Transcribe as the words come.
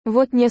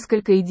Вот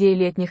несколько идей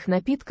летних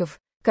напитков,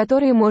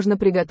 которые можно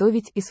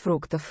приготовить из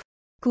фруктов.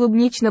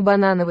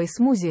 Клубнично-банановый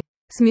смузи.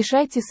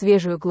 Смешайте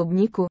свежую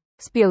клубнику,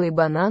 спелый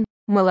банан,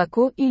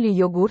 молоко или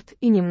йогурт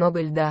и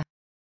немного льда.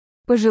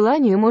 По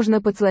желанию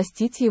можно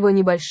подсластить его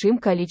небольшим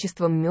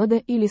количеством меда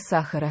или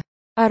сахара.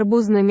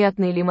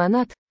 Арбузно-мятный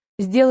лимонад.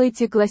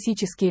 Сделайте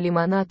классический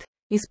лимонад,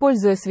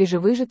 используя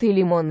свежевыжатый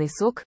лимонный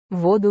сок,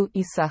 воду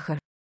и сахар.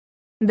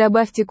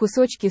 Добавьте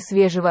кусочки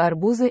свежего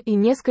арбуза и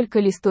несколько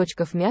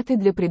листочков мяты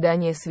для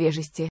придания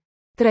свежести.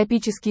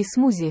 Тропический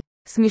смузи.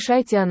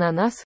 Смешайте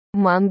ананас,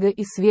 манго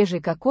и свежий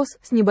кокос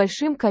с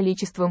небольшим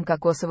количеством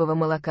кокосового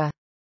молока.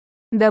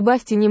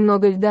 Добавьте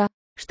немного льда,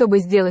 чтобы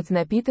сделать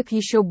напиток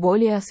еще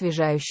более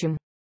освежающим.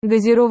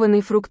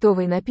 Газированный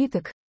фруктовый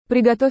напиток.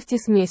 Приготовьте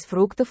смесь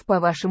фруктов по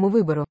вашему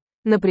выбору.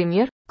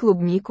 Например,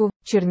 клубнику,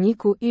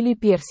 чернику или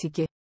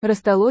персики.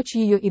 Растолочь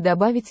ее и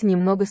добавить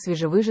немного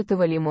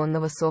свежевыжатого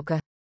лимонного сока.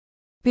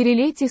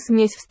 Перелейте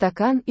смесь в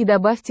стакан и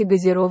добавьте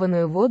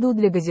газированную воду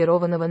для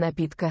газированного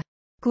напитка.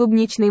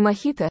 Клубничный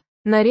мохито.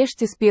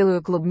 Нарежьте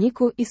спелую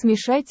клубнику и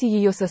смешайте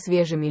ее со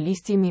свежими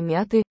листьями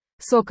мяты,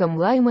 соком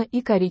лайма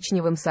и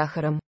коричневым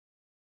сахаром.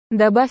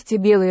 Добавьте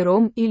белый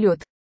ром и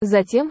лед,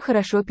 затем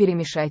хорошо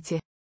перемешайте.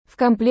 В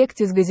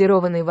комплекте с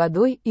газированной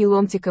водой и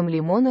ломтиком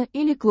лимона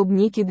или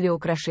клубники для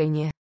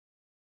украшения.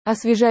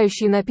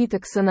 Освежающий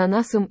напиток с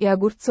ананасом и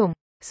огурцом.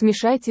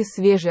 Смешайте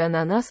свежий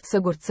ананас с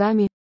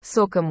огурцами,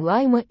 соком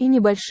лайма и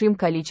небольшим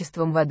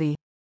количеством воды.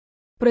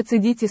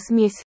 Процедите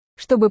смесь,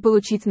 чтобы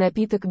получить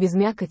напиток без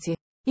мякоти,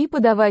 и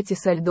подавайте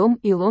со льдом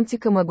и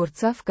ломтиком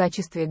огурца в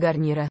качестве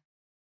гарнира.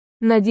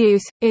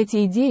 Надеюсь,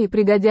 эти идеи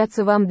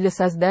пригодятся вам для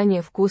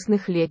создания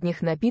вкусных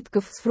летних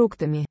напитков с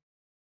фруктами.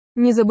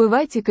 Не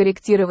забывайте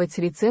корректировать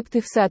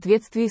рецепты в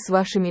соответствии с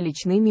вашими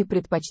личными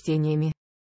предпочтениями.